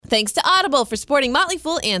Thanks to Audible for supporting Motley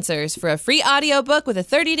Fool Answers. For a free audiobook with a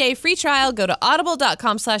 30-day free trial, go to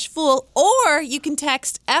audible.com/fool, or you can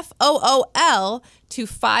text FOOL to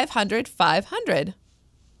 500-500.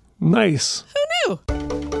 Nice. Who knew?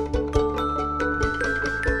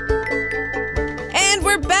 And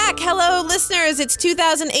we're back. Hello, listeners. It's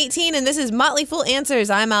 2018, and this is Motley Fool Answers.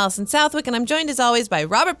 I'm Allison Southwick, and I'm joined, as always, by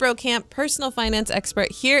Robert Brokamp, personal finance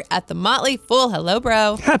expert here at the Motley Fool. Hello,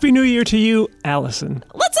 bro. Happy New Year to you, Allison.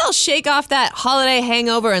 Let's all shake off that holiday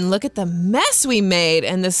hangover and look at the mess we made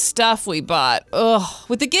and the stuff we bought. Ugh.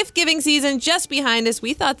 With the gift-giving season just behind us,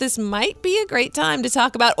 we thought this might be a great time to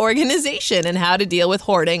talk about organization and how to deal with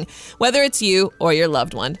hoarding, whether it's you or your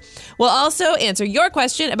loved one. We'll also answer your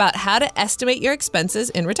question about how to estimate your expenses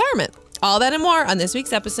in retirement. All that and more on this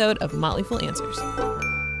week's episode of Motley Fool Answers.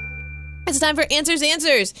 It's time for Answers.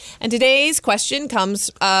 And today's question comes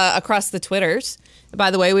across the Twitters. By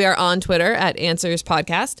the way, we are on Twitter at Answers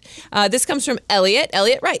Podcast. This comes from Elliot.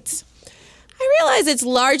 Elliot writes, I realize it's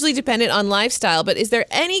largely dependent on lifestyle, but is there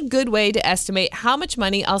any good way to estimate how much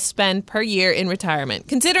money I'll spend per year in retirement,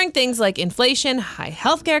 considering things like inflation, high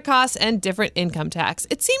healthcare costs, and different income tax?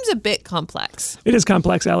 It seems a bit complex. It is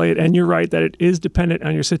complex, Elliot, and you're right that it is dependent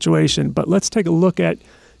on your situation. But let's take a look at,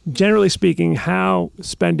 generally speaking, how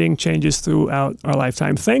spending changes throughout our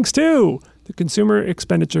lifetime, thanks to the Consumer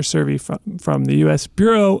Expenditure Survey from the U.S.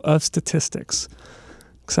 Bureau of Statistics.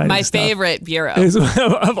 Exciting My stuff. favorite bureau.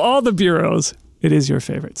 Of all the bureaus, it is your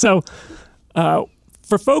favorite. So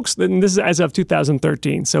for folks, and this is as of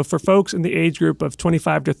 2013, so for folks in the age group of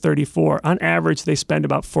 25 to 34, on average, they spend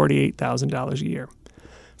about $48,000 a year.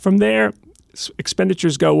 From there,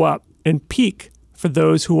 expenditures go up and peak for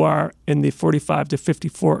those who are in the 45 to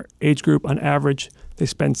 54 age group. On average, they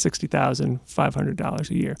spend $60,500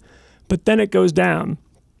 a year. But then it goes down.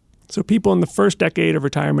 So people in the first decade of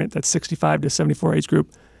retirement, that's 65 to 74 age group,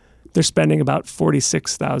 they're spending about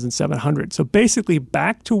 $46,700. So basically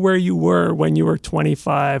back to where you were when you were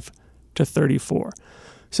 25 to 34.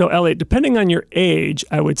 So Elliot, depending on your age,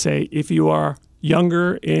 I would say if you are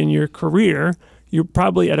younger in your career, you're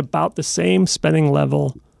probably at about the same spending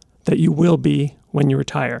level that you will be when you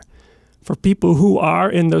retire. For people who are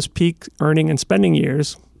in those peak earning and spending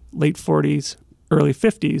years, late 40s, early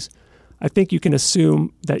 50s, I think you can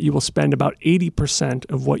assume that you will spend about 80%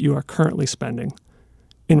 of what you are currently spending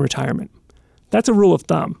in retirement. That's a rule of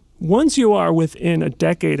thumb. Once you are within a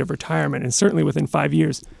decade of retirement, and certainly within 5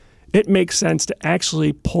 years, it makes sense to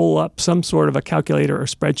actually pull up some sort of a calculator or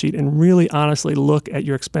spreadsheet and really honestly look at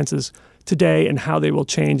your expenses today and how they will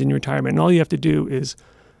change in your retirement. And all you have to do is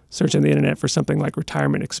search on the internet for something like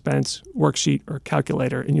retirement expense worksheet or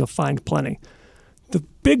calculator, and you'll find plenty. The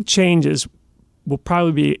big changes will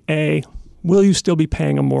probably be A, will you still be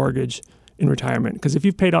paying a mortgage in retirement? Because if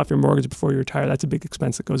you've paid off your mortgage before you retire, that's a big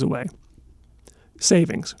expense that goes away.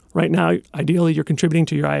 Savings. Right now, ideally, you're contributing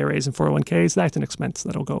to your IRAs and 401ks. That's an expense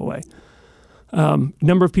that'll go away.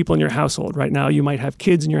 Number of people in your household. Right now, you might have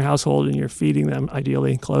kids in your household and you're feeding them,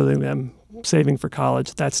 ideally, clothing them, saving for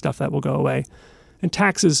college. That's stuff that will go away. And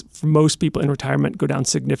taxes for most people in retirement go down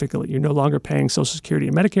significantly. You're no longer paying Social Security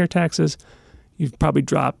and Medicare taxes. You've probably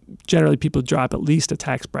generally people drop at least a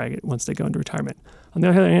tax bracket once they go into retirement. On the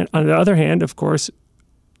other hand, of course,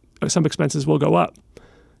 some expenses will go up.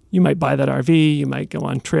 You might buy that RV, you might go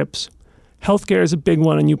on trips. Healthcare is a big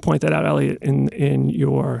one, and you point that out, Elliot, in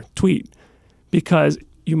your tweet, because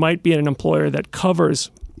you might be in an employer that covers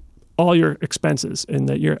all your expenses and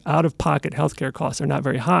that your out-of-pocket healthcare costs are not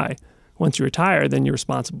very high. Once you retire, then you're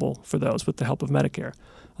responsible for those with the help of Medicare.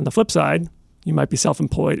 On the flip side, you might be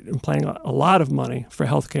self-employed and paying a lot of money for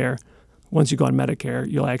healthcare. Once you go on Medicare,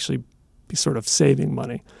 you'll actually be sort of saving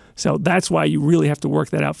money. So that's why you really have to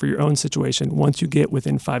work that out for your own situation once you get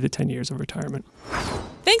within 5 to 10 years of retirement.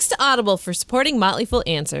 Thanks to Audible for supporting Motley Fool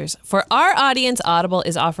Answers. For our audience, Audible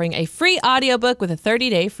is offering a free audiobook with a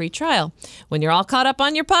 30-day free trial. When you're all caught up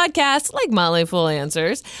on your podcasts, like Motley Fool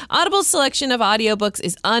Answers, Audible's selection of audiobooks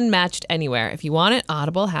is unmatched anywhere. If you want it,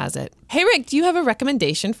 Audible has it. Hey, Rick, do you have a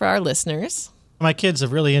recommendation for our listeners? My kids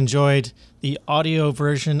have really enjoyed the audio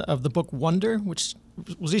version of the book Wonder, which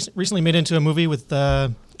was recently made into a movie with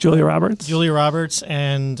Julia Roberts. Julia Roberts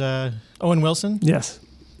and Owen Wilson. Yes.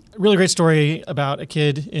 Really great story about a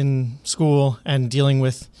kid in school and dealing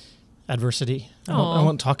with adversity. I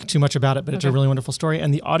won't talk too much about it, but it's a really wonderful story.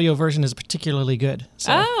 And the audio version is particularly good.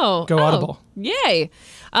 So go Audible. Yay.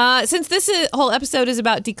 Since this whole episode is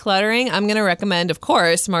about decluttering, I'm going to recommend, of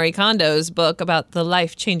course, Marie Kondo's book about the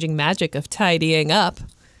life-changing magic of tidying up.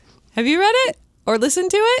 Have you read it or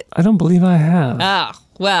listened to it? I don't believe I have.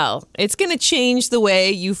 Well, it's going to change the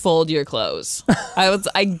way you fold your clothes.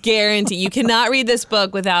 I guarantee you cannot read this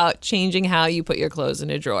book without changing how you put your clothes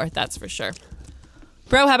in a drawer. That's for sure.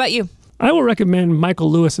 Bro, how about you? I will recommend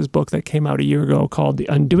Michael Lewis's book that came out a year ago called The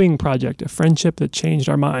Undoing Project, A Friendship That Changed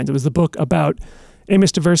Our Minds. It was the book about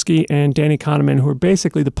Amos Tversky and Danny Kahneman, who were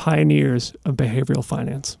basically the pioneers of behavioral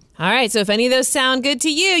finance. All right, so if any of those sound good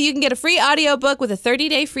to you can get a free audiobook with a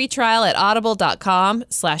 30-day free trial at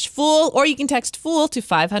audible.com/fool, or you can text FOOL to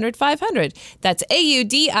 500-500. That's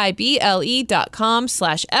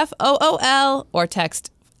audible.com/FOOL, or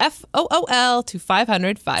text FOOL to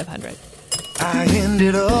 500-500. I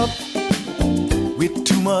ended up with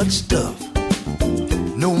too much stuff.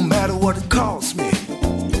 No matter what it cost me,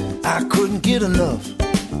 I couldn't get enough.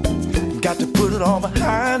 Got to put it all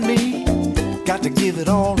behind me. Got to give it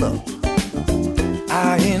all up.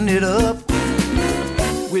 I ended up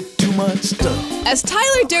with too much stuff. As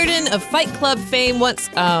Tyler Durden of Fight Club fame once...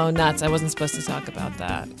 Oh, nuts. I wasn't supposed to talk about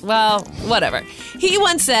that. Well, whatever. He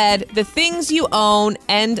once said, the things you own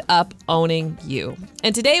end up owning you.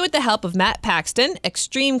 And today, with the help of Matt Paxton,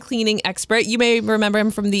 extreme cleaning expert, you may remember him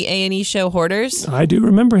from the A&E show Hoarders. I do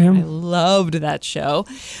remember him. I loved that show.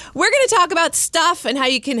 We're going to talk about stuff and how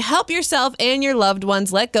you can help yourself and your loved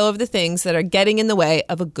ones let go of the things that are getting in the way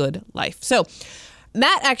of a good life. So,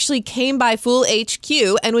 Matt actually came by Fool HQ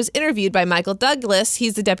and was interviewed by Michael Douglas.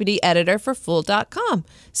 He's the deputy editor for Fool.com.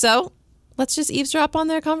 So let's just eavesdrop on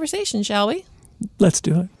their conversation, shall we? Let's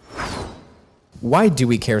do it. Why do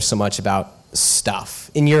we care so much about stuff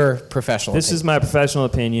in your professional opinion? This is my professional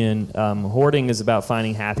opinion. Hoarding is about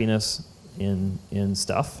finding happiness in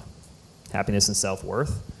stuff, happiness and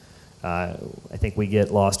self-worth. I think we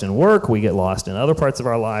get lost in work. We get lost in other parts of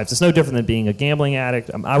our lives. It's no different than being a gambling addict.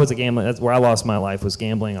 I was a gambler. That's where I lost my life, was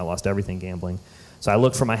gambling. I lost everything gambling. So I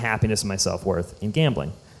looked for my happiness and my self-worth in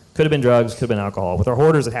gambling. Could have been drugs, could have been alcohol. With our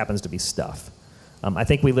hoarders, it happens to be stuff. I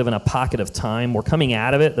think we live in a pocket of time. We're coming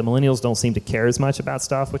out of it. The millennials don't seem to care as much about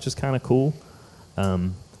stuff, which is kind of cool.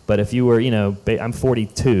 But if you were, I'm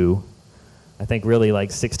 42. I think really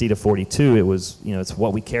like 60 to 42, it was, it's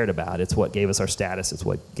what we cared about. It's what gave us our status. It's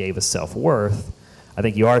what gave us self-worth. I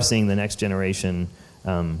think you are seeing the next generation,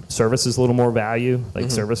 service is a little more value.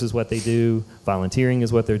 Like service is what they do. Volunteering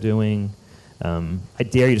is what they're doing. I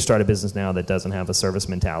dare you to start a business now that doesn't have a service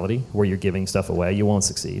mentality where you're giving stuff away. You won't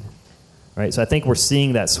succeed. Right? So I think we're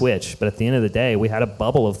seeing that switch. But at the end of the day, we had a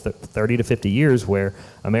bubble of 30 to 50 years where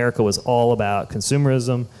America was all about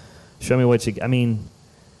consumerism. Show me what you...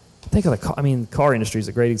 think of the car industry is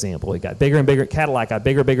a great example. It got bigger and bigger. Cadillac got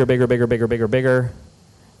bigger,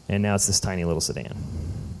 and now it's this tiny little sedan.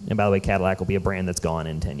 And by the way, Cadillac will be a brand that's gone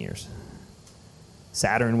in 10 years.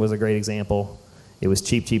 Saturn was a great example. It was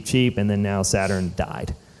cheap, and then now Saturn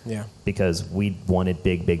died. Yeah. Because we wanted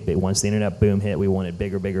big. Once the internet boom hit, we wanted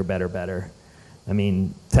bigger, better.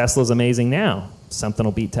 Tesla's amazing now. Something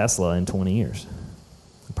will beat Tesla in 20 years.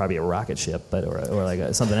 Probably a rocket ship,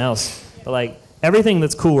 or something else. But everything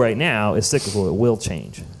that's cool right now is cyclical. It will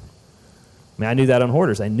change. I knew that on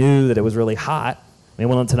Hoarders. I knew that it was really hot. When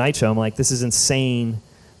on the Tonight Show, I'm like, this is insane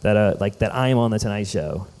that that I am on the Tonight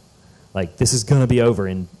Show. This is going to be over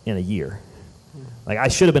in a year. I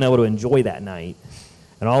should have been able to enjoy that night.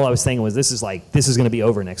 And all I was thinking was, this is going to be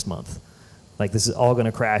over next month. This is all going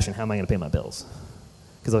to crash, and how am I going to pay my bills?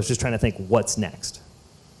 Because I was just trying to think, what's next?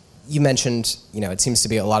 You mentioned, it seems to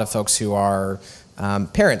be a lot of folks who are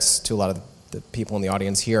parents to a lot of the people in the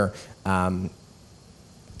audience here.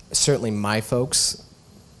 Certainly my folks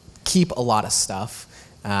keep a lot of stuff.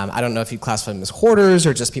 I don't know if you classify them as hoarders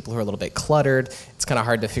or just people who are a little bit cluttered. It's kind of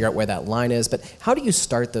hard to figure out where that line is. But how do you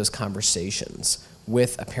start those conversations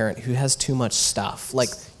with a parent who has too much stuff?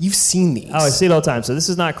 You've seen these. Oh, I see it all the time. So this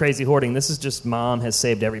is not crazy hoarding. This is just mom has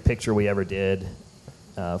saved every picture we ever did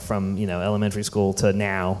from elementary school to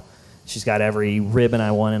now. She's got every ribbon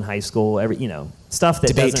I won in high school, stuff that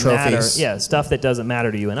Debate doesn't trophies. matter. Yeah, stuff that doesn't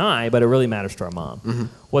matter to you and I, but it really matters to our mom. Mm-hmm.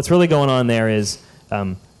 What's really going on there is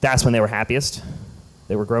that's when they were happiest.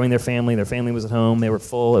 They were growing their family was at home, they were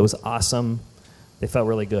full, it was awesome. They felt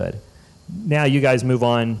really good. Now you guys move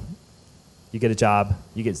on, you get a job,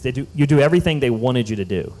 you do everything they wanted you to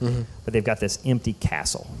do, but they've got this empty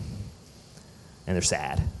castle, and they're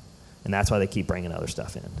sad, and that's why they keep bringing other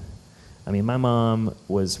stuff in. My mom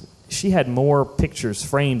she had more pictures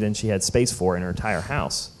framed than she had space for in her entire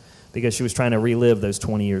house because she was trying to relive those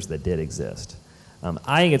 20 years that did exist.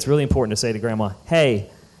 I think it's really important to say to Grandma, hey,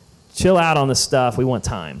 chill out on this stuff. We want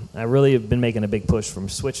time. I really have been making a big push from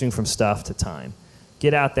switching from stuff to time.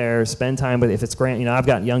 Get out there, spend time with, if it's I've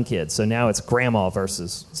got young kids, so now it's Grandma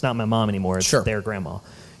versus, it's not my mom anymore, it's their grandma.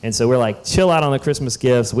 And so we're like, chill out on the Christmas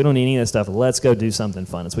gifts. We don't need any of this stuff. Let's go do something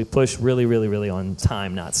fun. And so we push really, really, really on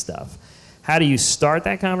time, not stuff. How do you start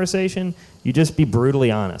that conversation? You just be brutally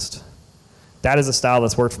honest. That is a style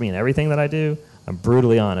that's worked for me in everything that I do. I'm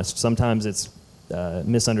brutally honest. Sometimes it's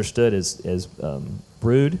misunderstood as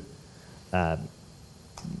rude. I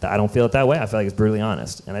don't feel it that way. I feel like it's brutally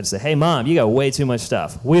honest. And I just say, hey, Mom, you got way too much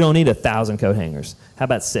stuff. We don't need 1,000 coat hangers. How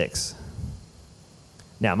about 6?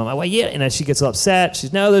 Now, Mom, well, yeah. And as she gets upset,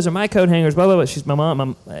 she's, no, those are my coat hangers, blah, blah, blah. She's my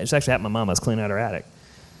mom. It's actually happened to my mom. I was cleaning out her attic.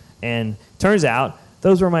 And turns out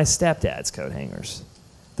those were my stepdad's coat hangers.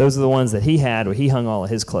 Those are the ones that he had where he hung all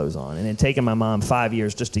of his clothes on. And it had taken my mom 5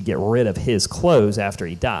 years just to get rid of his clothes after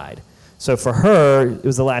he died. So for her, it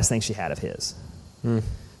was the last thing she had of his.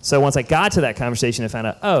 So once I got to that conversation, I found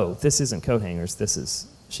out, oh, this isn't coat hangers.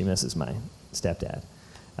 She misses my stepdad.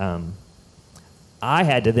 I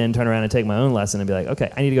had to then turn around and take my own lesson and be like,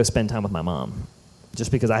 okay, I need to go spend time with my mom.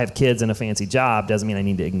 Just because I have kids and a fancy job doesn't mean I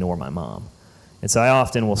need to ignore my mom. And so I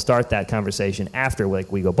often will start that conversation after,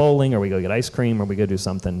 like, we go bowling or we go get ice cream or we go do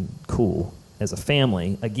something cool as a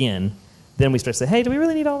family. Again, then we start to say, hey, do we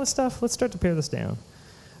really need all this stuff? Let's start to pare this down.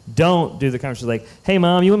 Don't do the conversation like, hey,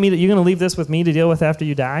 Mom, you're going to leave this with me to deal with after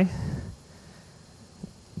you die?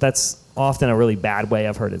 That's often a really bad way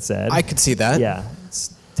I've heard it said. I could see that. Yeah.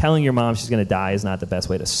 Telling your mom she's going to die is not the best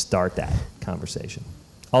way to start that conversation.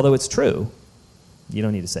 Although it's true, you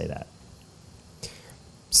don't need to say that.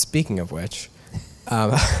 Speaking of which,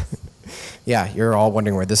 yeah, you're all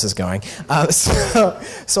wondering where this is going. So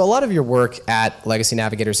a lot of your work at Legacy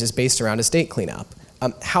Navigators is based around estate cleanup.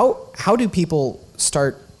 How do people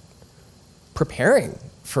start preparing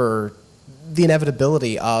for the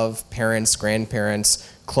inevitability of parents, grandparents,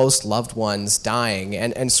 close loved ones dying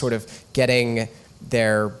and sort of getting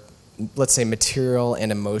their, let's say, material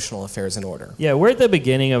and emotional affairs in order? Yeah, we're at the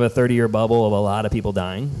beginning of a 30-year bubble of a lot of people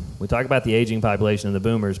dying. We talk about the aging population of the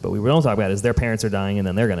boomers, but we don't talk about is their parents are dying and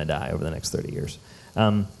then they're going to die over the next 30 years.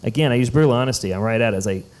 Again, I use brutal honesty. I'm right at it. It's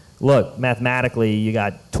like, look, mathematically, you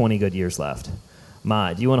got 20 good years left.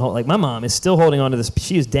 Ma, do you want to hold, like, my mom is still holding on to this.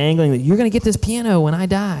 She is dangling that you're going to get this piano when I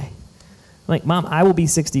die. I'm like, Mom, I will be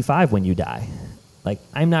 65 when you die. Like,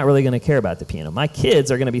 I'm not really going to care about the piano. My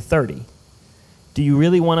kids are going to be 30. Do you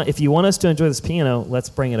really want to, if you want us to enjoy this piano, let's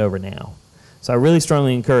bring it over now. So I really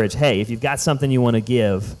strongly encourage, hey, if you've got something you want to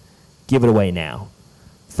give it away now.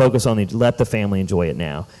 Focus on let the family enjoy it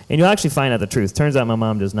now. And you'll actually find out the truth. Turns out my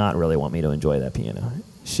mom does not really want me to enjoy that piano.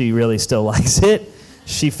 She really still likes it.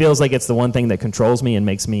 She feels like it's the one thing that controls me and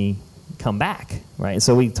makes me come back, right? And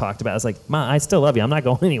so we talked about it. It's like, Mom, I still love you. I'm not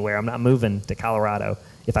going anywhere. I'm not moving to Colorado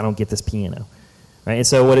if I don't get this piano, right? And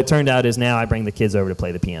so what it turned out is now I bring the kids over to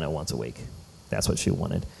play the piano once a week. That's what she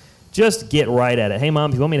wanted. Just get right at it. Hey,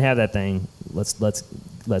 Mom, if you want me to have that thing, let's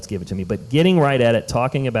give it to me. But getting right at it,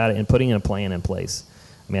 talking about it, and putting a plan in place.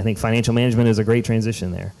 I mean, I think financial management is a great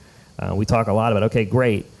transition there. We talk a lot about, okay,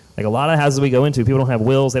 great. Like a lot of houses we go into, people don't have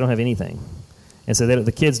wills, they don't have anything. And so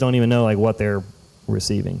the kids don't even know like what they're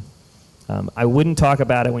receiving. I wouldn't talk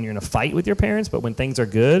about it when you're in a fight with your parents, but when things are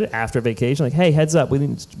good after vacation, like, hey, heads up, we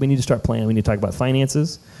need to start planning. We need to talk about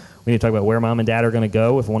finances. We need to talk about where Mom and Dad are going to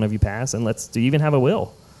go if one of you pass, and do you even have a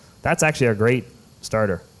will? That's actually a great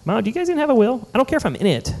starter. Mom, do you guys even have a will? I don't care if I'm in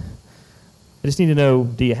it. I just need to know,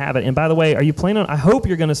 do you have it? And by the way, are you planning on, I hope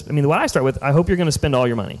you're going to, what I start with, I hope you're going to spend all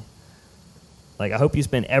your money. Like, I hope you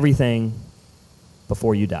spend everything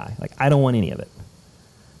before you die. Like, I don't want any of it.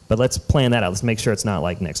 But let's plan that out. Let's make sure it's not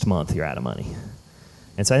like next month you're out of money.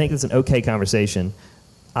 And so I think it's an okay conversation.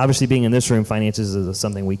 Obviously, being in this room, finances is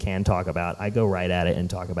something we can talk about. I go right at it and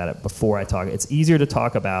talk about it before I talk. It's easier to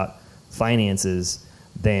talk about finances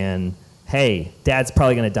than, hey, Dad's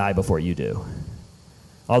probably going to die before you do.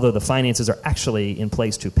 Although the finances are actually in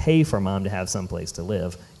place to pay for Mom to have some place to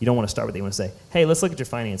live, you don't want to start with it. You want to say, hey, let's look at your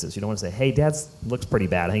finances. You don't want to say, hey, Dad looks pretty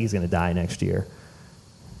bad. I think he's going to die next year.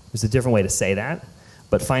 There's a different way to say that,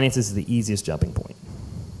 but finances is the easiest jumping point.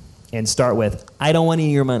 And start with, I don't want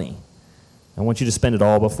any of your money. I want you to spend it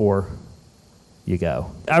all before you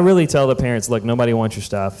go. I really tell the parents, look, nobody wants your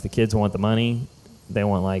stuff. The kids want the money. They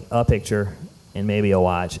want like a picture and maybe a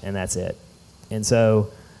watch, and that's it. And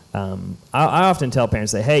so I often tell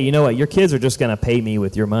parents, say, hey, you know what? Your kids are just going to pay me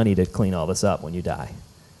with your money to clean all this up when you die.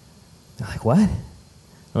 They're like, what? I'm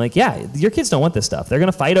like, yeah, your kids don't want this stuff. They're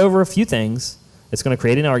going to fight over a few things. It's going to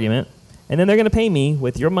create an argument, and then they're going to pay me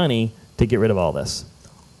with your money to get rid of all this.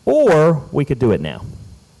 Or we could do it now.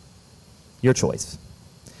 Your choice.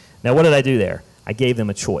 Now, what did I do there? I gave them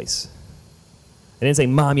a choice. I didn't say,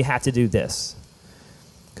 Mom, you have to do this.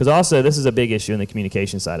 Because also, this is a big issue in the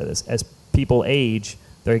communication side of this. As people age,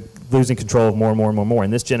 they're losing control of more and more and more and more.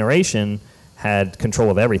 And this generation had control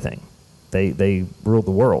of everything. They ruled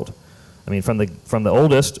the world. I mean, from the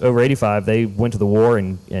oldest, over 85, they went to the war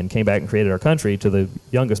and came back and created our country, to the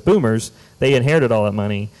youngest boomers, they inherited all that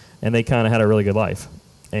money, and they kind of had a really good life.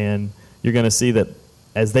 And you're going to see that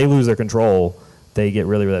as they lose their control, they get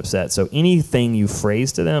really, really upset. So anything you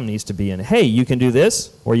phrase to them needs to be in, hey, you can do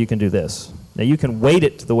this, or you can do this. Now, you can weight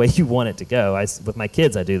it to the way you want it to go. With my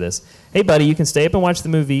kids, I do this. Hey, buddy, you can stay up and watch the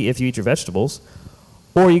movie if you eat your vegetables,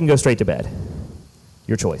 or you can go straight to bed.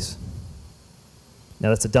 Your choice. Now,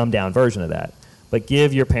 that's a dumbed-down version of that. But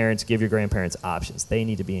give your parents, give your grandparents options. They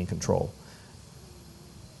need to be in control.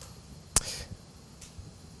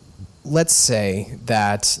 Let's say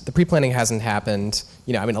that the pre-planning hasn't happened.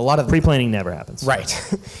 You know, I mean, a lot of pre-planning never happens. Right.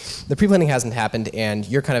 The pre-planning hasn't happened, and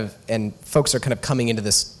and folks are kind of coming into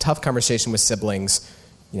this tough conversation with siblings.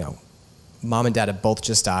 You know, mom and dad have both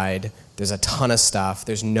just died. There's a ton of stuff.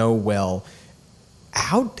 There's no will.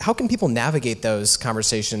 How can people navigate those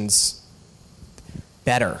conversations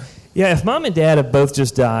better? Yeah, if mom and dad have both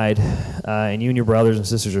just died, and you and your brothers and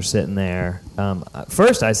sisters are sitting there,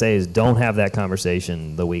 first I say is don't have that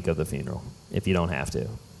conversation the week of the funeral if you don't have to.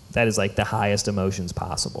 That is like the highest emotions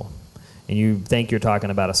possible. And you think you're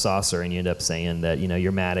talking about a saucer, and you end up saying that, you know,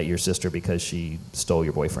 you're mad at your sister because she stole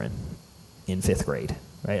your boyfriend in 5th grade,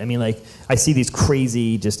 right? I mean, like, I see these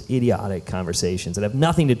crazy, just idiotic conversations that have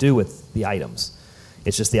nothing to do with the items.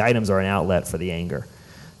 It's just the items are an outlet for the anger.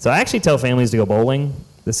 So I actually tell families to go bowling.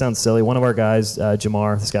 This sounds silly. One of our guys,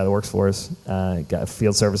 Jamar, this guy that works for us, a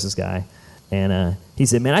field services guy, and he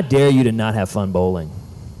said, man, I dare you to not have fun bowling.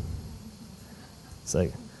 It's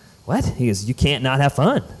like, what? He goes, you can't not have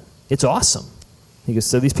fun. It's awesome. He goes,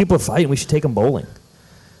 so these people are fighting. We should take them bowling.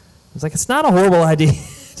 I was like, it's not a horrible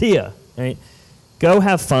idea. Right? Go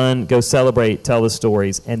have fun. Go celebrate. Tell the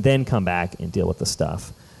stories. And then come back and deal with the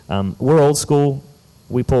stuff. We're old school.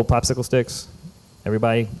 We pull popsicle sticks.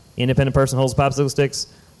 Everybody, independent person holds popsicle sticks.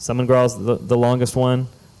 Someone draws the longest one.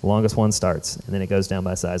 The longest one starts. And then it goes down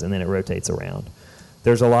by size. And then it rotates around.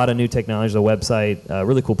 There's a lot of new technology. The website, a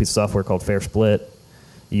really cool piece of software called Fair Split.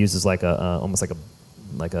 It uses like almost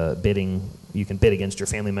like a bidding. You can bid against your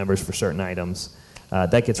family members for certain items.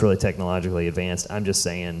 That gets really technologically advanced. I'm just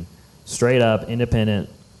saying, straight up, independent,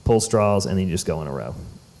 pull straws, and then you just go in a row.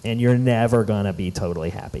 And you're never going to be totally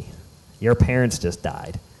happy. Your parents just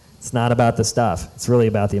died. It's not about the stuff. It's really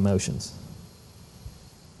about the emotions.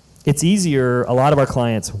 It's easier, a lot of our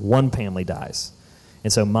clients, one family dies.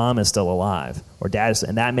 And so mom is still alive, or dad is,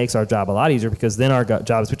 and that makes our job a lot easier because then our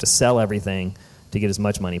job is we have to sell everything to get as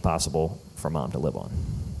much money possible for mom to live on.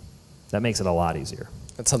 That makes it a lot easier.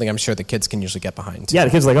 That's something I'm sure the kids can usually get behind, too. Yeah,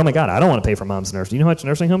 the kids are like, oh my God, I don't want to pay for mom's nursing. Do you know how much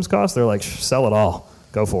nursing homes cost? They're like, sell it all.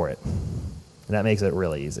 Go for it. And that makes it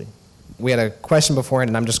really easy. We had a question beforehand,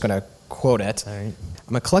 and I'm just going to quote it. All right.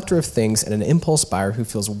 I'm a collector of things and an impulse buyer who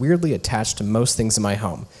feels weirdly attached to most things in my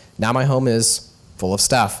home. Now my home is full of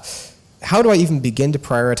stuff. How do I even begin to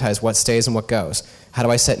prioritize what stays and what goes? How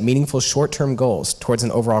do I set meaningful short-term goals towards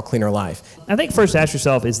an overall cleaner life? I think first ask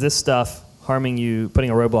yourself, is this stuff harming you, putting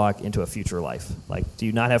a roadblock into a future life? Like, do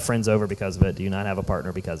you not have friends over because of it? Do you not have a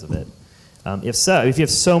partner because of it? If so, if you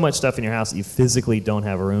have so much stuff in your house that you physically don't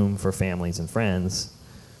have room for families and friends,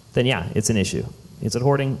 then yeah, it's an issue. Is it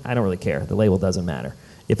hoarding? I don't really care. The label doesn't matter.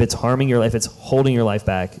 If it's harming your life, if it's holding your life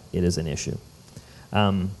back, it is an issue.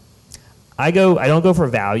 I don't go for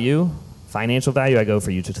value, financial value. I go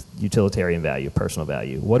for utilitarian value, personal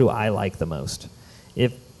value. What do I like the most?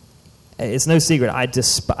 It's no secret, I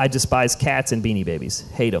despise cats and Beanie Babies.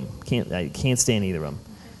 Hate them. I can't stand either of them.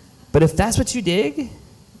 But if that's what you dig,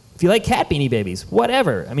 if you like cat Beanie Babies,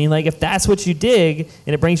 whatever. I mean, like, if that's what you dig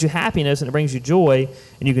and it brings you happiness and it brings you joy,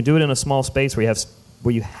 and you can do it in a small space where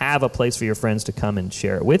you have a place for your friends to come and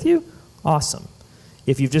share it with you, awesome.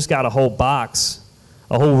 If you've just got a whole box,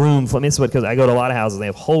 a whole room, I mean, this is because I go to a lot of houses, they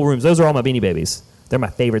have whole rooms. Those are all my Beanie Babies. They're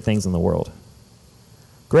my favorite things in the world.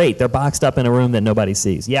 Great, they're boxed up in a room that nobody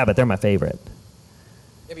sees. Yeah, but they're my favorite.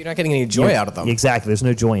 Yeah, but you're not getting any joy out of them. Exactly, there's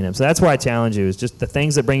no joy in them. So that's where I challenge you, is just the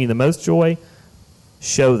things that bring you the most joy,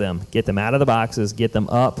 show them. Get them out of the boxes, get them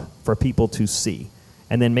up for people to see.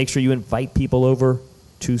 And then make sure you invite people over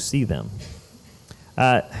to see them.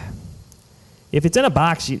 If it's in a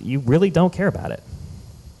box, you really don't care about it.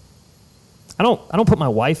 I don't put my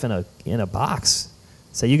wife in a box.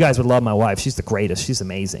 Say, you guys would love my wife. She's the greatest. She's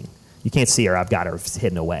amazing. You can't see her. I've got her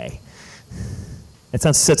hidden away. It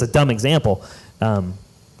sounds such a dumb example.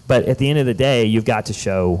 But at the end of the day, you've got to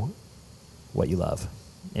show what you love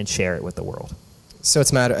and share it with the world. So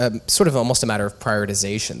it's sort of almost a matter of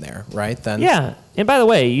prioritization there, right? Then. Yeah. And by the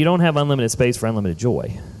way, you don't have unlimited space for unlimited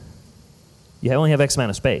joy. You only have X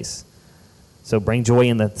amount of space. So bring joy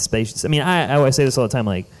in the space. I mean, I always say this all the time,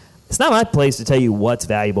 like, it's not my place to tell you what's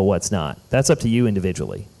valuable, what's not. That's up to you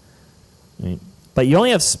individually. Right? But you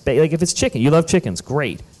only have space, like if it's chicken, you love chickens,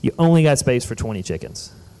 great. You only got space for 20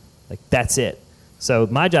 chickens. Like, that's it. So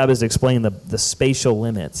my job is to explain the spatial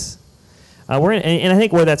limits. And I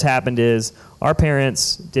think where that's happened is our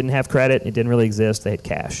parents didn't have credit. It didn't really exist. They had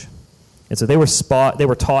cash. And so they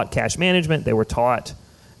were taught cash management. They were taught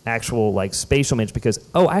actual like spatial management because,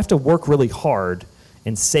 I have to work really hard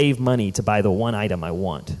and save money to buy the one item I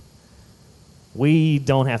want. We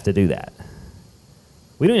don't have to do that.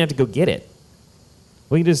 We don't even have to go get it.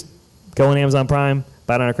 We can just go on Amazon Prime,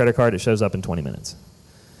 buy it on a credit card, it shows up in 20 minutes.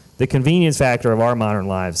 The convenience factor of our modern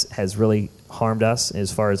lives has really harmed us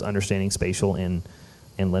as far as understanding spatial and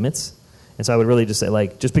limits. And so I would really just say,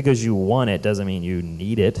 like, just because you want it doesn't mean you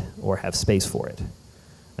need it or have space for it.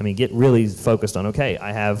 I mean, get really focused on, okay,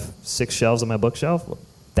 I have 6 shelves on my bookshelf. Well,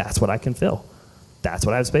 that's what I can fill. That's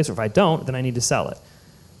what I have space for. If I don't, then I need to sell it.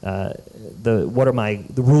 What are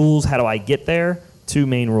the rules? How do I get there? 2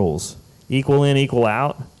 main rules. Equal in, equal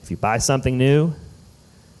out. If you buy something new,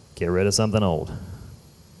 get rid of something old.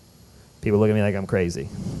 People look at me like I'm crazy.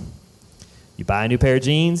 You buy a new pair of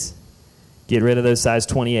jeans, get rid of those size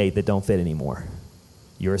 28 that don't fit anymore.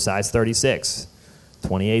 You're a size 36.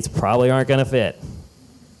 28s probably aren't going to fit.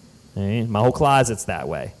 Right? My whole closet's that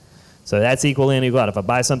way. So that's equal in, equal out. If I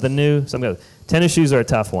buy something new, tennis shoes are a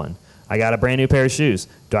tough one. I got a brand new pair of shoes.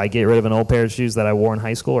 Do I get rid of an old pair of shoes that I wore in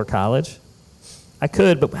high school or college? I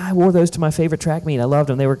could, but I wore those to my favorite track meet. I loved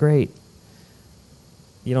them. They were great.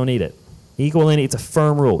 You don't need it. Equal in, it's a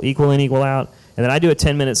firm rule. Equal in, equal out. And then I do a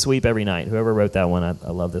 10-minute sweep every night. Whoever wrote that one,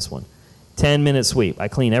 I love this one. 10-minute sweep. I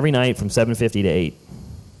clean every night from 7:50 to 8.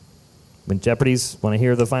 When I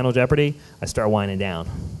hear the final Jeopardy, I start winding down.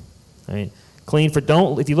 All right? Clean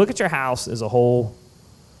if you look at your house as a whole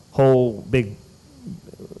big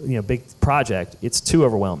project, it's too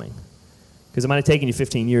overwhelming. Because it might have taken you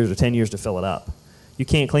 15 years or 10 years to fill it up. You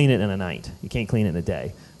can't clean it in a night. You can't clean it in a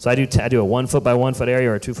day. So I do a 1 foot by 1 foot area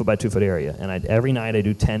or a 2 foot by 2 foot area. And every night I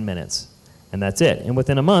do 10 minutes. And that's it. And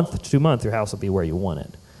within a month, 2 months, your house will be where you want it.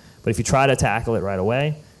 But if you try to tackle it right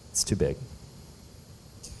away, it's too big.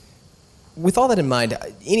 With all that in mind,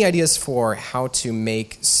 any ideas for how to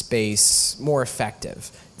make space more effective?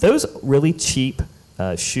 Those really cheap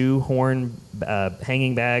shoehorn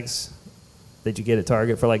hanging bags that you get at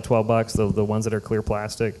Target for like $12, the ones that are clear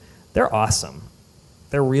plastic, they're awesome.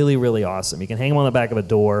 They're really, really awesome. You can hang them on the back of a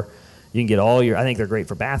door. You can get I think they're great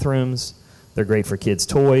for bathrooms. They're great for kids'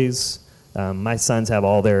 toys. My sons have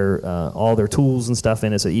all their tools and stuff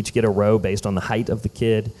in it, so each get a row based on the height of the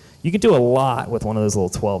kid. You can do a lot with one of those little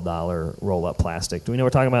 $12 roll-up plastic. Do we know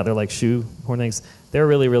what we're talking about? They're like shoehorn things. They're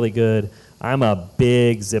really, really good. I'm a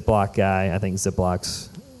big Ziploc guy. I think Ziploc's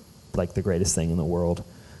like the greatest thing in the world.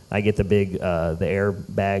 I get the big, the air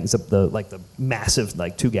bags, the massive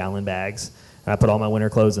 2-gallon bags. And I put all my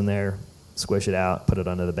winter clothes in there, squish it out, put it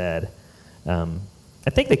under the bed. I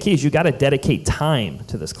think the key is you got to dedicate time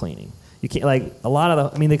to this cleaning. You can't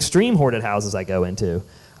the extreme hoarded houses I go into.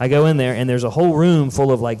 I go in there and there's a whole room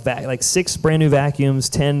full of 6 brand new vacuums,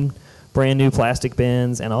 10 brand new plastic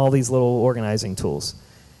bins, and all these little organizing tools.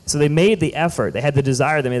 So they made the effort. They had the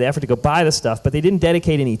desire. They made the effort to go buy the stuff, but they didn't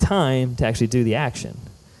dedicate any time to actually do the action.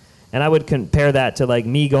 And I would compare that to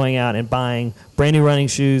me going out and buying brand new running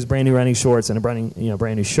shoes, brand new running shorts, and a brand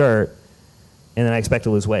new shirt, and then I expect to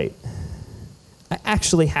lose weight. I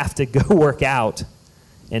actually have to go work out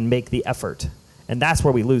and make the effort. And that's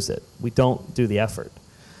where we lose it. We don't do the effort.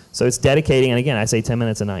 So it's dedicating, and again, I say 10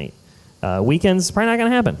 minutes a night. Weekends, probably not going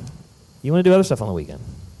to happen. You want to do other stuff on the weekend.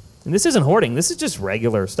 And this isn't hoarding. This is just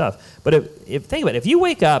regular stuff. But think about it. If you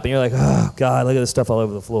wake up and you're like, oh, God, look at this stuff all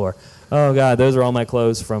over the floor. Oh, God, those are all my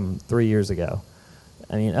clothes from 3 years ago.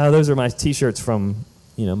 Those are my T-shirts from,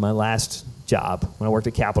 my last job when I worked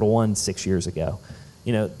at Capital One 6 years ago.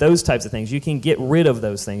 Those types of things. You can get rid of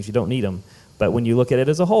those things. You don't need them. But when you look at it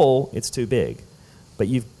as a whole, it's too big. But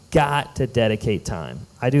you've got to dedicate time.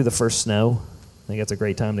 I do the first snow. I think that's a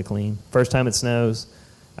great time to clean. First time it snows.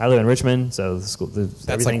 I live in Richmond, so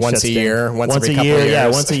that's like once a year, once every couple of years. Yeah,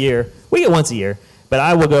 once a year. We get once a year, but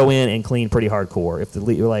I will go in and clean pretty hardcore.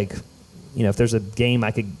 If there's a game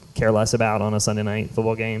I could care less about on a Sunday night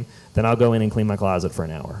football game, then I'll go in and clean my closet for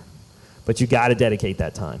an hour. But you got to dedicate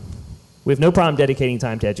that time. We have no problem dedicating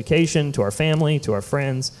time to education, to our family, to our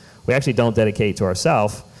friends. We actually don't dedicate to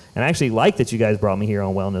ourselves. And I actually like that you guys brought me here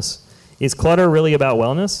on wellness. Is clutter really about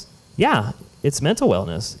wellness? Yeah, it's mental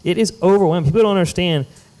wellness. It is overwhelming. People don't understand.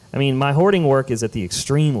 My hoarding work is at the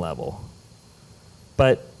extreme level.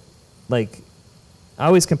 But, I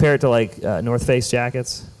always compare it to like North Face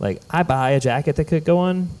jackets. Like I buy a jacket that could go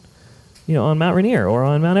on, on Mount Rainier or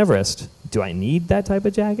on Mount Everest. Do I need that type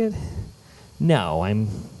of jacket? No, I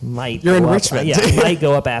might. You're in Richmond. Yeah, I might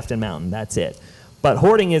go up Afton Mountain. That's it. But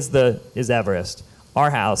hoarding is Everest. Our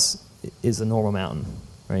house is a normal mountain,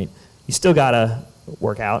 right? You still gotta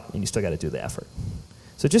work out and you still gotta do the effort.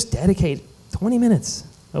 So just dedicate 20 minutes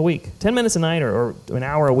a week, 10 minutes a night, or an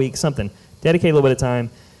hour a week, something. Dedicate a little bit of time,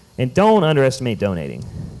 and don't underestimate donating.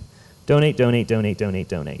 Donate.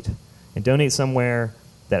 And donate somewhere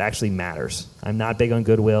that actually matters. I'm not big on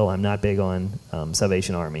Goodwill. I'm not big on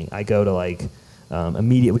Salvation Army. I go to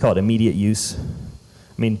we call it immediate use.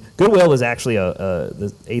 I mean, Goodwill is actually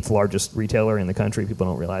the 8th largest retailer in the country. People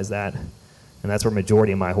don't realize that. And that's where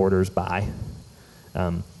majority of my hoarders buy.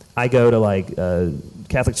 I go to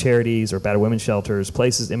Catholic Charities or battered women's shelters,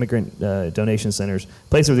 places, immigrant donation centers,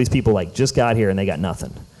 places where these people just got here and they got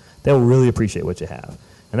nothing. They'll really appreciate what you have.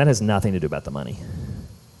 And that has nothing to do about the money.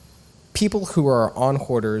 People who are on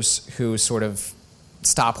Hoarders who sort of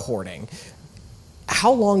stop hoarding,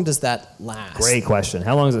 how long does that last? Great question.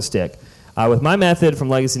 How long does it stick? With my method from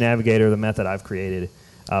Legacy Navigator, the method I've created,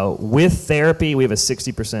 with therapy, we have a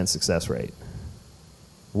 60% success rate.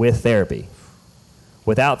 With therapy.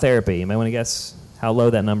 Without therapy, you might want to guess how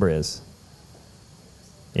low that number is.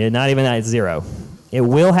 Not even that, it's 0. It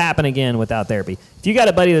will happen again without therapy. If you got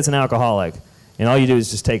a buddy that's an alcoholic and all you do is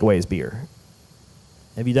just take away his beer,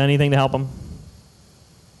 have you done anything to help him?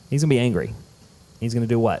 He's going to be angry. He's going to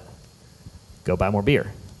do what? Go buy more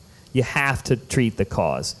beer. You have to treat the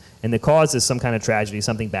cause. And the cause is some kind of tragedy,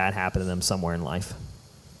 something bad happened to them somewhere in life.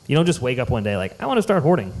 You don't just wake up one day I want to start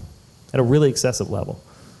hoarding at a really excessive level.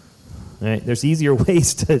 Right? There's easier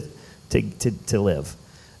ways to live.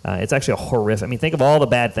 It's actually a horrific. Think of all the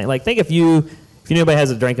bad things. Think if you know anybody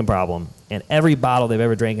has a drinking problem and every bottle they've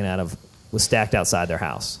ever drinking out of was stacked outside their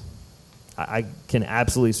house. I can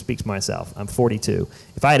absolutely speak to myself. I'm 42.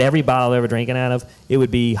 If I had every bottle I ever drinking out of, it would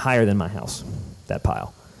be higher than my house, that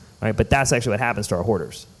pile. Right? But that's actually what happens to our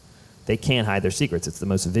hoarders. They can't hide their secrets. It's the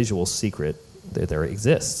most visual secret that there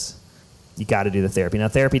exists. You got to do the therapy. Now,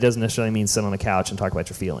 therapy doesn't necessarily mean sit on the couch and talk about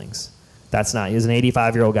your feelings. That's not. Is an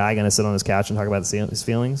 85-year-old guy going to sit on his couch and talk about his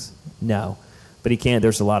feelings? No. But he can't.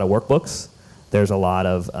 There's a lot of workbooks. There's a lot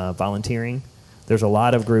of volunteering. There's a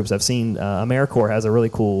lot of groups. I've seen AmeriCorps has a really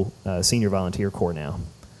cool senior volunteer corps now,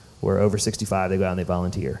 where over 65 they go out and they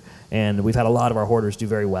volunteer. And we've had a lot of our hoarders do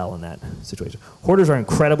very well in that situation. Hoarders are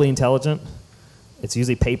incredibly intelligent. It's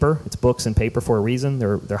usually paper. It's books and paper for a reason.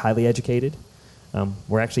 They're highly educated.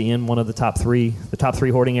 We're actually in one of the top three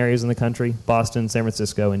hoarding areas in the country: Boston, San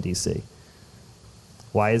Francisco, and D.C.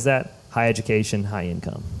 Why is that? High education, high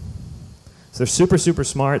income. So they're super, super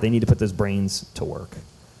smart. They need to put those brains to work.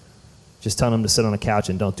 Just telling them to sit on a couch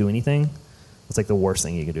and don't do anything, it's like the worst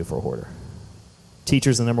thing you can do for a hoarder.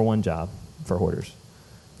 Teacher's the number one job for hoarders.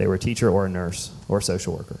 They were a teacher or a nurse or a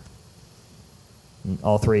social worker. And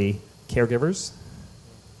all three, caregivers,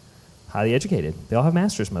 highly educated. They all have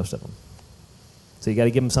masters, most of them. So you got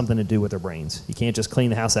to give them something to do with their brains. You can't just clean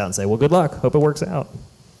the house out and say, well, good luck, hope it works out.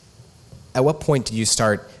 At what point did you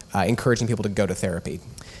start encouraging people to go to therapy?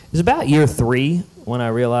 It was about year 3 when I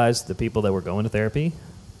realized the people that were going to therapy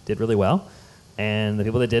did really well, and the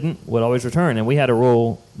people that didn't would always return. And we had a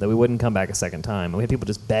rule that we wouldn't come back a second time. And we had people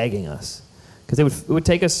just begging us because it would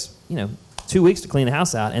take us 2 weeks to clean the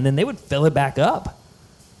house out, and then they would fill it back up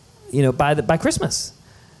by Christmas.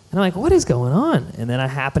 And I'm like, what is going on? And then I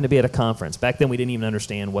happened to be at a conference. Back then we didn't even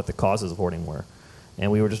understand what the causes of hoarding were,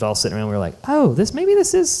 and we were just all sitting around. We were like, oh, this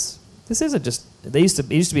isn't just. It used to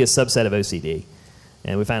be a subset of OCD,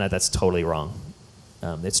 and we found out that's totally wrong.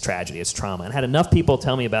 It's tragedy, it's trauma. And I had enough people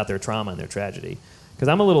tell me about their trauma and their tragedy. Because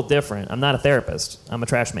I'm a little different. I'm not a therapist. I'm a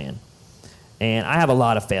trash man. And I have a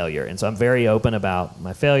lot of failure. And so I'm very open about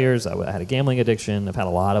my failures. I had a gambling addiction. I've had a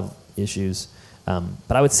lot of issues. But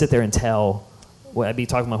I would sit there and I'd be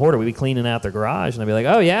talking to my hoarder. We'd be cleaning out their garage. And I'd be like,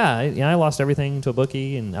 oh, yeah, I lost everything to a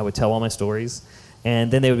bookie. And I would tell all my stories. And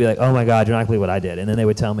then they would be like, oh, my God, you're not going to believe what I did. And then they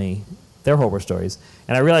would tell me their horror stories.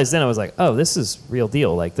 And I realized then, I was like, oh, this is real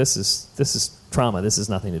deal. Like, this is trauma. This has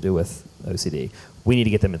nothing to do with OCD. We need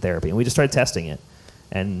to get them in therapy. And we just started testing it.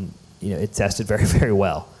 And it tested very, very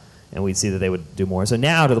well. And we'd see that they would do more. So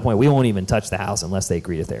now to the point we won't even touch the house unless they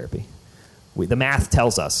agree to therapy. The math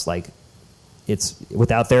tells us, it's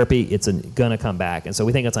without therapy, it's going to come back. And so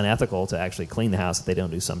we think it's unethical to actually clean the house if they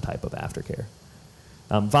don't do some type of aftercare.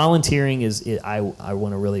 Volunteering I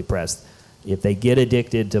want to really press. If they get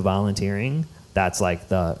addicted to volunteering, that's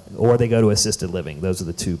or they go to assisted living. Those are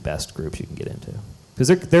the 2 best groups you can get into. Because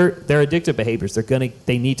they're addictive behaviors.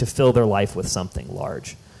 They need to fill their life with something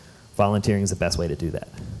large. volunteering is the best way to do that.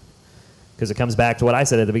 Because it comes back to what I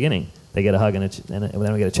said at the beginning. They get a hug and they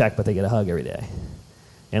don't get a check, but they get a hug every day.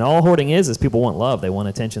 And all hoarding is people want love. They want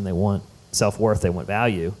attention. They want self-worth. They want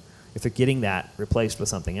value. If they're getting that replaced with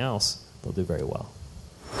something else, they'll do very well.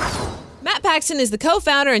 Matt Paxton is the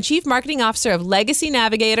co-founder and chief marketing officer of Legacy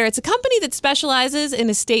Navigator. It's a company that specializes in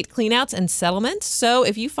estate cleanouts and settlements. So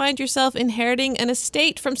if you find yourself inheriting an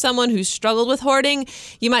estate from someone who's struggled with hoarding,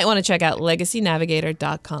 you might want to check out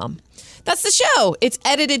legacynavigator.com. That's the show. It's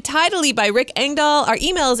edited tidily by Rick Engdahl. Our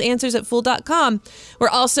email is answers@fool.com. We're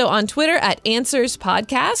also on Twitter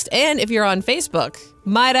 @AnswersPodcast. And if you're on Facebook,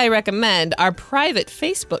 might I recommend our private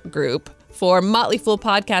Facebook group for Motley Fool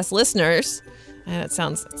podcast listeners. And it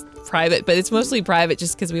sounds private, but it's mostly private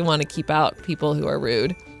just because we want to keep out people who are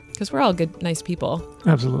rude. Because we're all good, nice people.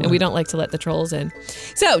 Absolutely. And we don't like to let the trolls in.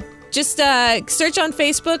 So just search on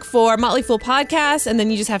Facebook for Motley Fool Podcast, and then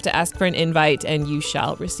you just have to ask for an invite, and you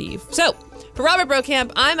shall receive. So for Robert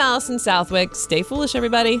Brokamp, I'm Allison Southwick. Stay foolish,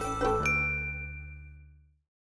 everybody.